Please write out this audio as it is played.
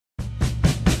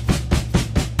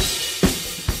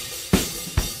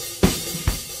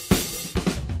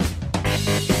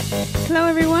Hello,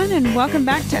 everyone, and welcome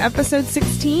back to episode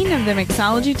 16 of the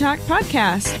Mixology Talk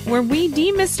podcast, where we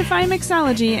demystify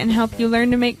mixology and help you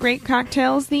learn to make great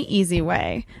cocktails the easy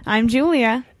way. I'm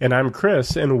Julia. And I'm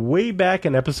Chris, and way back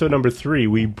in episode number 3,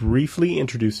 we briefly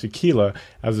introduced tequila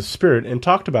as a spirit and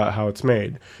talked about how it's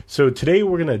made. So today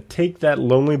we're going to take that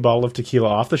lonely bottle of tequila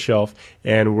off the shelf,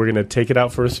 and we're going to take it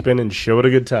out for a spin and show it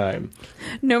a good time.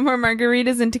 No more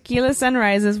margaritas and tequila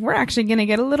sunrises. We're actually going to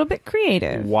get a little bit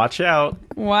creative. Watch out.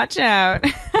 Watch out.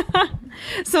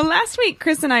 So last week,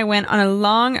 Chris and I went on a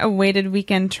long-awaited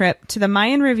weekend trip to the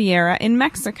Mayan Riviera in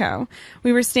Mexico.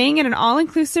 We were staying at an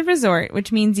all-inclusive resort,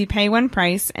 which means you pay one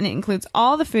price, and it includes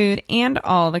all the food and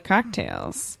all the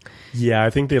cocktails. Yeah, I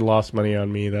think they lost money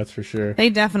on me, that's for sure. They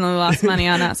definitely lost money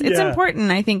on us. It's Yeah.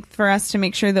 important, I think, for us to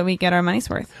make sure that we get our money's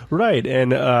worth. Right,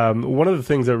 and one of the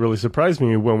things that really surprised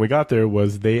me when we got there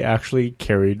was they actually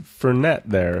carried Fernet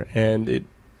there, and it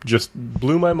just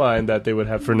blew my mind that they would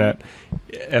have Fernet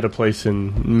at a place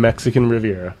in Mexican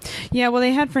Riviera. Yeah, well,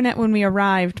 they had Fernet when we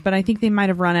arrived, but I think they might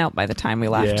have run out by the time we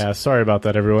left. Yeah, sorry about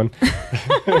that, everyone.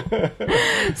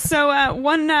 So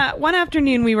one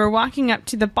afternoon, we were walking up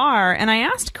to the bar, and I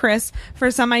asked Chris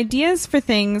for some ideas for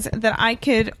things that I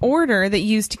could order that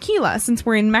use tequila. Since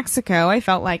we're in Mexico, I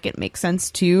felt like it makes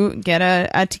sense to get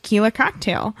a tequila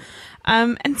cocktail.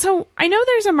 And so I know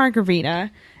there's a margarita,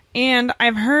 and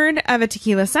I've heard of a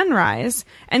tequila sunrise,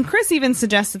 and Chris even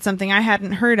suggested something I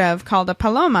hadn't heard of called a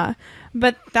paloma,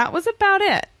 but that was about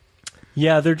it.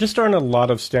 Yeah, there just aren't a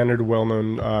lot of standard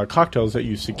well-known cocktails that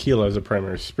use tequila as a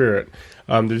primary spirit.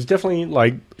 There's definitely,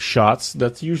 like, shots.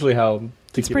 That's usually how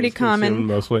tequila is pretty common.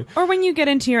 Mostly. Or when you get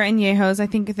into your añejos, I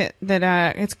think that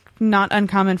it's not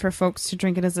uncommon for folks to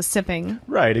drink it as a sipping.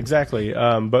 Right, exactly.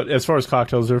 But as far as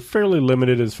cocktails, they're fairly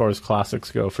limited as far as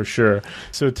classics go, for sure.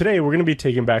 So today, we're going to be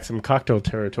taking back some cocktail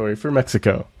territory for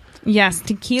Mexico. Yes,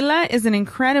 tequila is an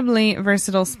incredibly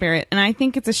versatile spirit, and I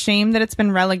think it's a shame that it's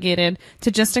been relegated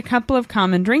to just a couple of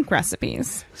common drink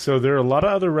recipes. So there are a lot of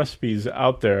other recipes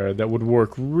out there that would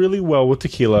work really well with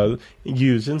tequila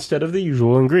used instead of the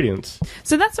usual ingredients.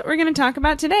 So that's what we're going to talk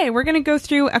about today. We're going to go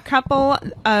through a couple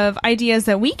of ideas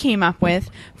that we came up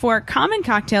with for common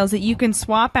cocktails that you can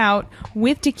swap out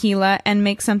with tequila and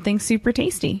make something super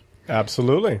tasty.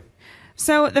 Absolutely.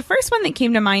 So the first one that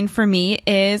came to mind for me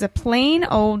is a plain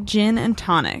old gin and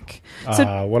tonic.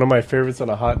 So, One of my favorites on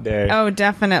a hot day. Oh,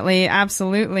 definitely.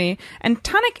 Absolutely. And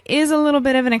tonic is a little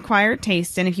bit of an acquired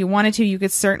taste, and if you wanted to, you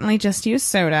could certainly just use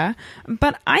soda.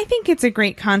 But I think it's a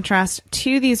great contrast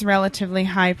to these relatively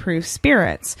high-proof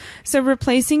spirits. So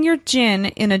replacing your gin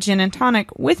in a gin and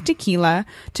tonic with tequila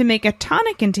to make a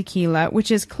tonic in tequila, which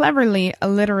is cleverly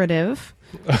alliterative,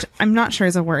 which I'm not sure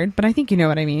is a word, but I think you know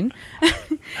what I mean,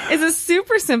 is a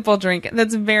super simple drink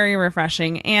that's very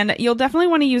refreshing. And you'll definitely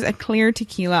want to use a clear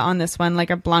tequila on this one, like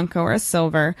a Blanco or a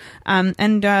Silver,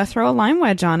 and throw a lime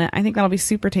wedge on it. I think that'll be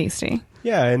super tasty.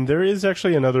 Yeah, and there is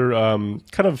actually another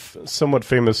kind of somewhat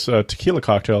famous tequila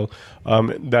cocktail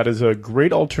that is a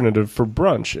great alternative for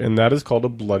brunch, and that is called a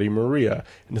Bloody Maria.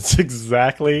 And it's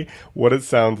exactly what it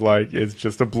sounds like. It's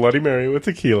just a Bloody Mary with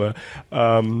tequila.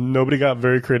 Nobody got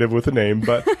very creative with the name,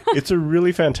 but it's a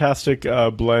really fantastic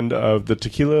blend of the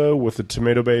tequila with the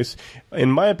tomato base.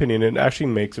 In my opinion, it actually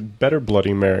makes a better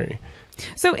Bloody Mary.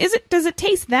 So does it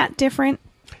taste that different?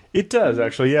 It does,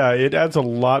 actually, yeah. It adds a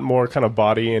lot more kind of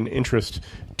body and interest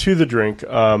to the drink,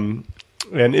 and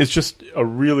it's just a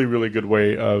really, really good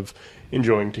way of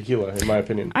enjoying tequila, in my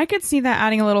opinion. I could see that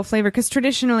adding a little flavor, because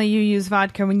traditionally you use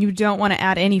vodka when you don't want to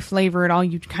add any flavor at all.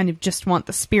 You kind of just want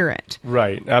the spirit.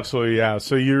 Right, absolutely, yeah.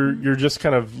 So you're just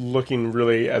kind of looking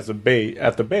really as at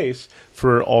the base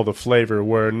for all the flavor,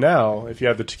 where now, if you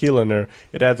have the tequila in there,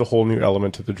 it adds a whole new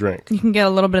element to the drink. You can get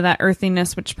a little bit of that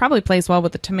earthiness, which probably plays well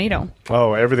with the tomato.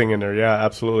 Oh, everything in there, yeah,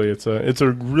 absolutely. It's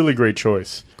a really great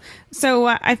choice. So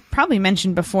I've probably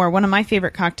mentioned before, one of my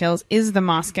favorite cocktails is the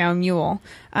Moscow Mule,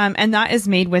 and that is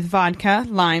made with vodka,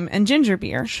 lime, and ginger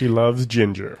beer. She loves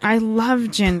ginger. I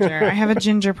love ginger. I have a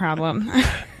ginger problem.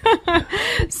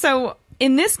 So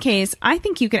in this case, I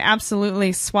think you could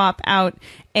absolutely swap out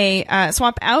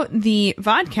the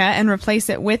vodka and replace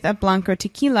it with a Blanco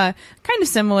tequila, kind of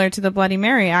similar to the Bloody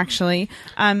Mary, actually,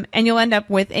 and you'll end up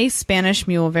with a Spanish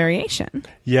Mule variation.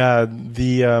 Yeah,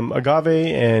 the agave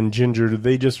and ginger,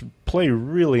 they just play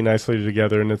really nicely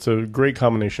together, and it's a great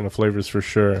combination of flavors for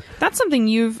sure. That's something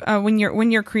you've when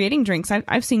you're creating drinks.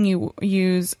 I've seen you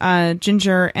use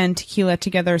ginger and tequila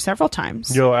together several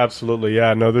times. Yo, absolutely,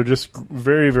 yeah. No, they're just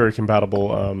very, very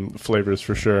compatible flavors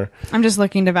for sure. I'm just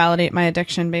looking to validate my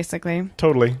addiction, basically.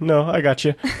 Totally. No, I got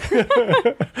you.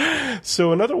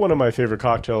 So another one of my favorite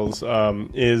cocktails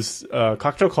is a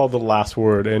cocktail called The Last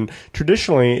Word, and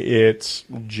traditionally it's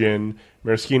gin,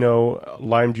 maraschino,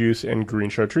 lime juice, and green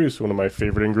chartreuse, one of my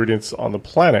favorite ingredients on the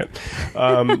planet.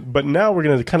 But now we're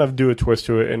going to kind of do a twist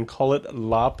to it and call it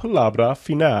La Palabra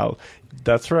Final.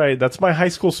 That's right. That's my high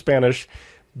school Spanish.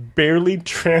 Barely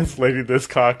translated this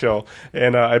cocktail,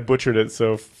 and I butchered it.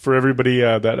 So for everybody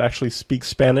that actually speaks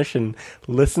Spanish and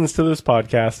listens to this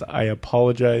podcast, I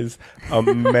apologize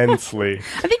immensely.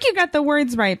 I think you got the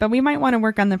words right, but we might want to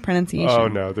work on the pronunciation. Oh,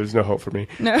 no, there's no hope for me.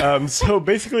 No. So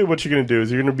basically what you're going to do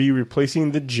is you're going to be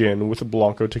replacing the gin with a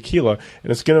Blanco tequila,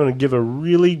 and it's going to give a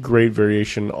really great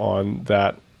variation on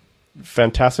that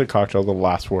fantastic cocktail, The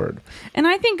Last Word. And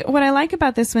I think what I like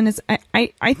about this one is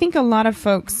I think a lot of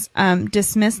folks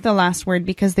dismiss The Last Word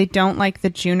because they don't like the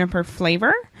juniper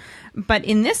flavor. But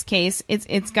in this case,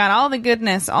 it's got all the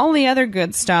goodness, all the other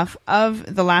good stuff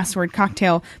of The Last Word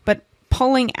cocktail, but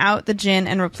pulling out the gin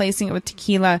and replacing it with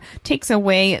tequila takes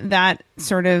away that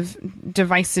sort of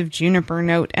divisive juniper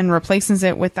note and replaces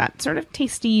it with that sort of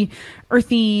tasty,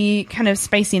 earthy kind of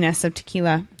spiciness of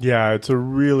tequila. Yeah, it's a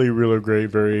really, really great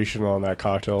variation on that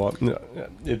cocktail.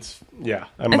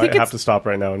 I might have to stop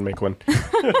right now and make one.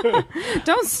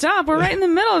 Don't stop. We're right in the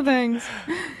middle of things.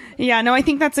 Yeah, no, I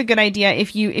think that's a good idea.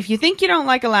 If you think you don't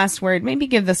like a Last Word, maybe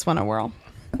give this one a whirl.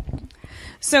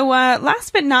 So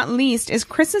last but not least is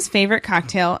Chris's favorite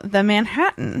cocktail, the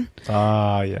Manhattan.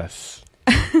 Ah, yes.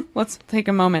 Let's take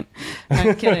a moment.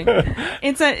 I'm kidding.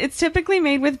 It's typically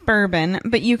made with bourbon,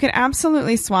 but you could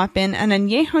absolutely swap in an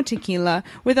añejo tequila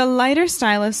with a lighter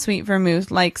style of sweet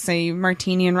vermouth, like, say,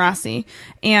 Martini and Rossi.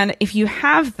 And if you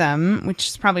have them, which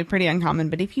is probably pretty uncommon,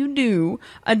 but if you do,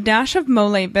 a dash of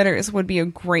mole bitters would be a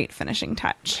great finishing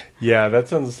touch. Yeah, that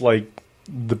sounds like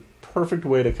the perfect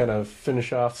way to kind of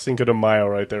finish off Cinco de Mayo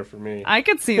right there for me. I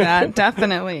could see that,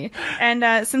 definitely.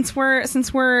 And since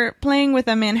we're playing with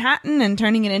a Manhattan and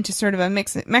turning it into sort of a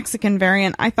Mexican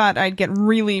variant, I thought I'd get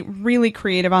really, really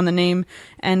creative on the name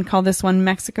and call this one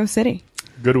Mexico City.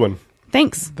 Good one.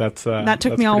 Thanks. That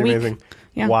took me all week. Amazing.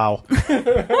 Yeah. Wow.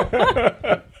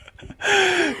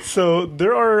 So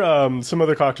there are some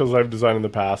other cocktails I've designed in the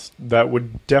past that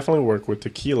would definitely work with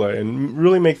tequila and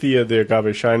really make the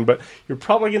agave shine, but you're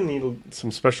probably going to need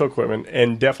some special equipment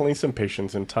and definitely some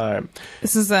patience and time.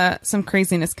 This is some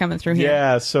craziness coming through here.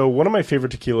 Yeah, so one of my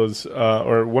favorite tequilas,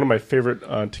 or one of my favorite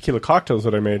tequila cocktails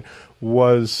that I made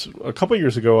was a couple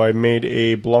years ago. I made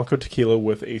a Blanco tequila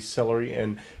with a celery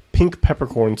and pink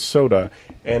peppercorn soda,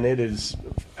 and it is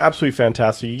absolutely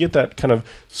fantastic. You get that kind of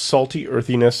salty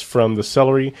earthiness from the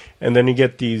celery, and then you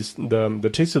get the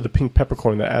taste of the pink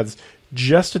peppercorn that adds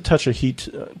just a touch of heat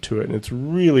to it, and it's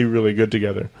really, really good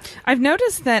together. I've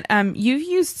noticed that you've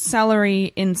used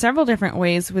celery in several different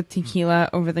ways with tequila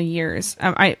over the years.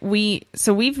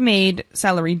 We've made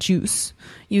celery juice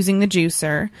using the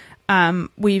juicer.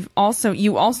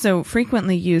 You also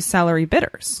frequently use celery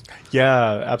bitters.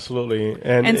 Yeah, absolutely.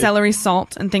 And celery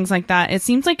salt and things like that. It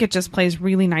seems like it just plays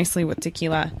really nicely with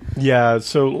tequila. Yeah,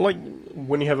 so like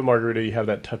when you have a margarita, you have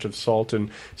that touch of salt, and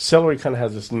celery kind of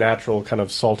has this natural kind of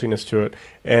saltiness to it,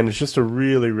 and it's just a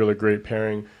really, really great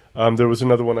pairing. There was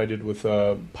another one I did with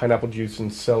pineapple juice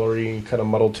and celery kind of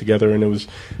muddled together, and it was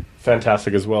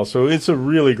fantastic as well. So it's a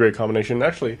really great combination.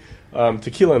 Actually,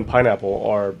 tequila and pineapple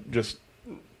are just...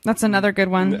 That's another good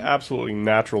one. Absolutely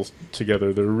natural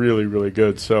together. They're really, really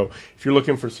good. So if you're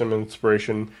looking for some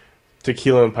inspiration,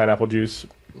 tequila and pineapple juice,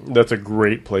 that's a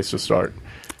great place to start.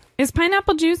 Is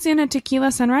pineapple juice in a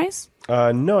tequila sunrise?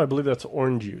 No, I believe that's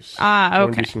orange juice. Okay.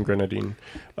 Orange juice and grenadine.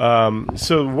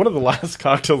 So one of the last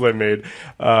cocktails I made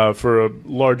for a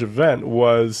large event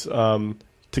was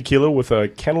tequila with a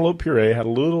cantaloupe puree, had a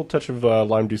little touch of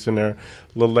lime juice in there,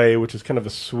 Lillet, which is kind of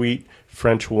a sweet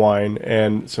French wine,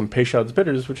 and some Peychaud's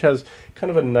bitters, which has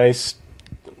kind of a nice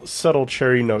subtle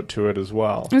cherry note to it as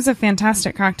well. It was a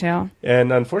fantastic cocktail.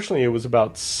 And unfortunately, it was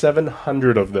about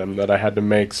 700 of them that I had to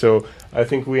make. So I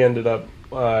think we ended up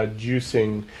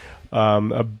juicing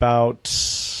about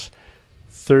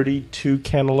 32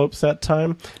 cantaloupes that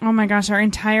time. Oh my gosh, our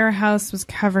entire house was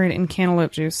covered in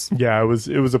cantaloupe juice. Yeah, it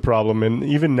was a problem. And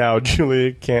even now,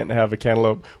 Julia can't have a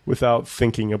cantaloupe without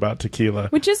thinking about tequila.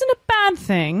 Which isn't a bad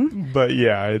thing. But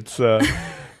yeah, it's...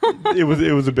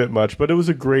 it was a bit much, but it was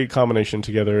a great combination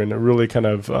together, and it really kind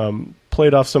of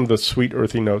played off some of the sweet,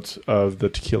 earthy notes of the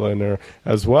tequila in there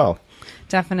as well.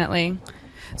 Definitely.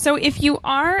 So if you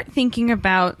are thinking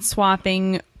about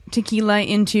swapping tequila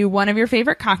into one of your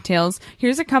favorite cocktails,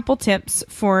 here's a couple tips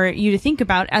for you to think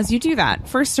about as you do that.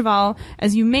 First of all,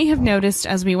 as you may have noticed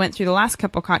as we went through the last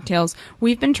couple cocktails,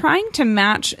 we've been trying to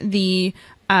match the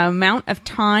amount of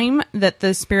time that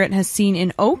the spirit has seen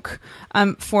in oak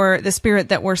for the spirit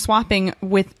that we're swapping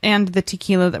with and the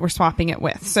tequila that we're swapping it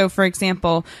with. So, for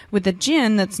example, with the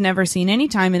gin that's never seen any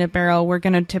time in a barrel, we're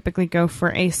going to typically go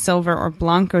for a silver or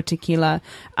blanco tequila.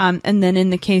 And then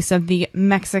in the case of the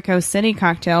Mexico City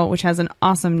cocktail, which has an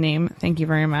awesome name, thank you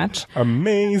very much.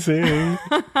 Amazing.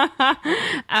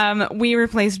 We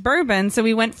replaced bourbon, so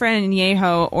we went for an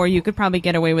añejo, or you could probably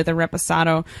get away with a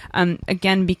reposado.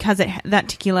 Again, because that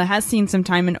tequila has seen some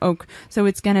time in oak, so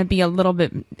it's going to be a little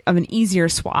bit of an easier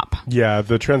swap. Yeah,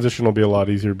 the transition will be a lot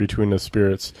easier between the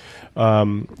spirits,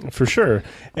 for sure.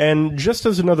 And just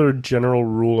as another general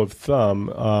rule of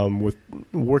thumb, with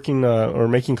working or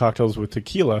making cocktails with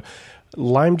tequila,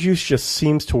 lime juice just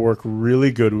seems to work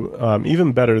really good,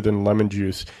 even better than lemon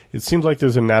juice. It seems like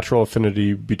there's a natural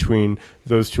affinity between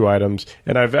those two items.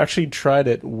 And I've actually tried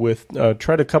it with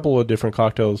tried a couple of different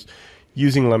cocktails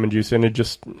using lemon juice, and it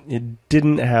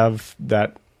didn't have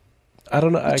that. I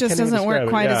don't know. It just doesn't work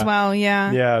quite as well.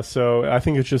 Yeah. Yeah. So I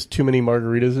think it's just too many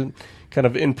margaritas and kind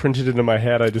of imprinted into my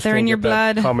head. I just They're can't in your get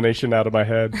that blood. combination out of my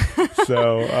head.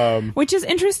 So, which is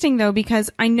interesting though, because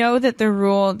I know that the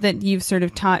rule that you've sort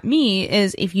of taught me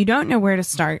is if you don't know where to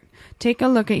start, take a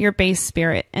look at your base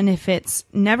spirit, and if it's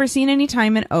never seen any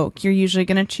time in oak, you're usually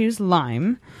going to choose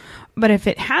lime. But if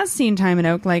it has seen time in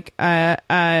oak, like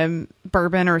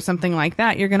bourbon or something like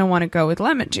that, you're going to want to go with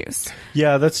lemon juice.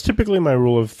 Yeah, that's typically my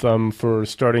rule of thumb for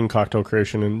starting cocktail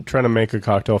creation and trying to make a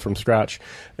cocktail from scratch.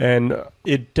 And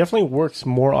it definitely works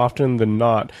more often than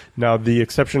not. Now, the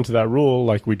exception to that rule,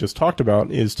 like we just talked about,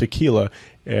 is tequila.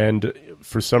 And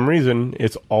for some reason,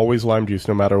 it's always lime juice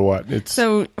no matter what. It's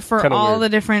so for all weird. The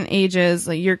different ages,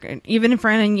 like even for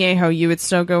an añejo, you would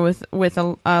still go with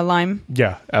a lime.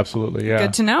 Yeah, absolutely. Yeah,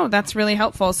 good to know. That's really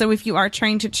helpful. So if you are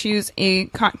trying to choose a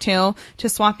cocktail to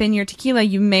swap in your tequila,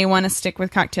 you may want to stick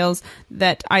with cocktails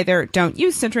that either don't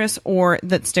use citrus or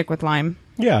that stick with lime.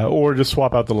 Yeah, or just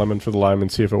swap out the lemon for the lime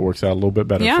and see if it works out a little bit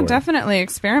better. Yeah, for you. definitely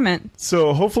experiment.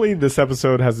 So hopefully this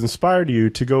episode has inspired you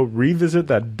to go revisit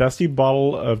that dusty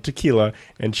bottle of tequila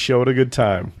and show it a good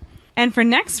time. And for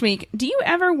next week, do you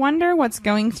ever wonder what's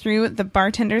going through the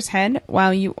bartender's head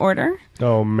while you order?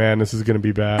 Oh man, this is going to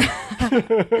be bad.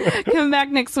 Come back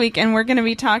next week and we're going to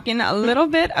be talking a little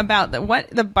bit about what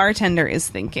the bartender is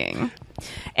thinking.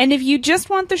 And if you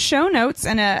just want the show notes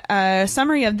and a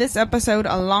summary of this episode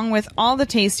along with all the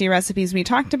tasty recipes we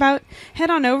talked about,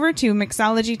 head on over to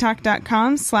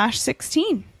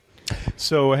mixologytalk.com/16.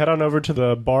 So head on over to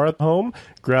the bar at home,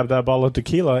 grab that bottle of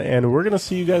tequila, and we're going to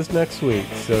see you guys next week.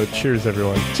 So cheers,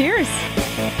 everyone. Cheers.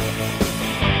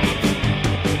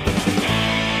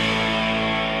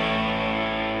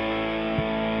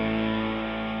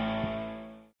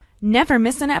 Never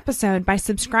miss an episode by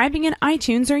subscribing in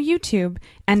iTunes or YouTube.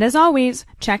 And as always,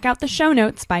 check out the show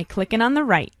notes by clicking on the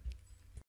right.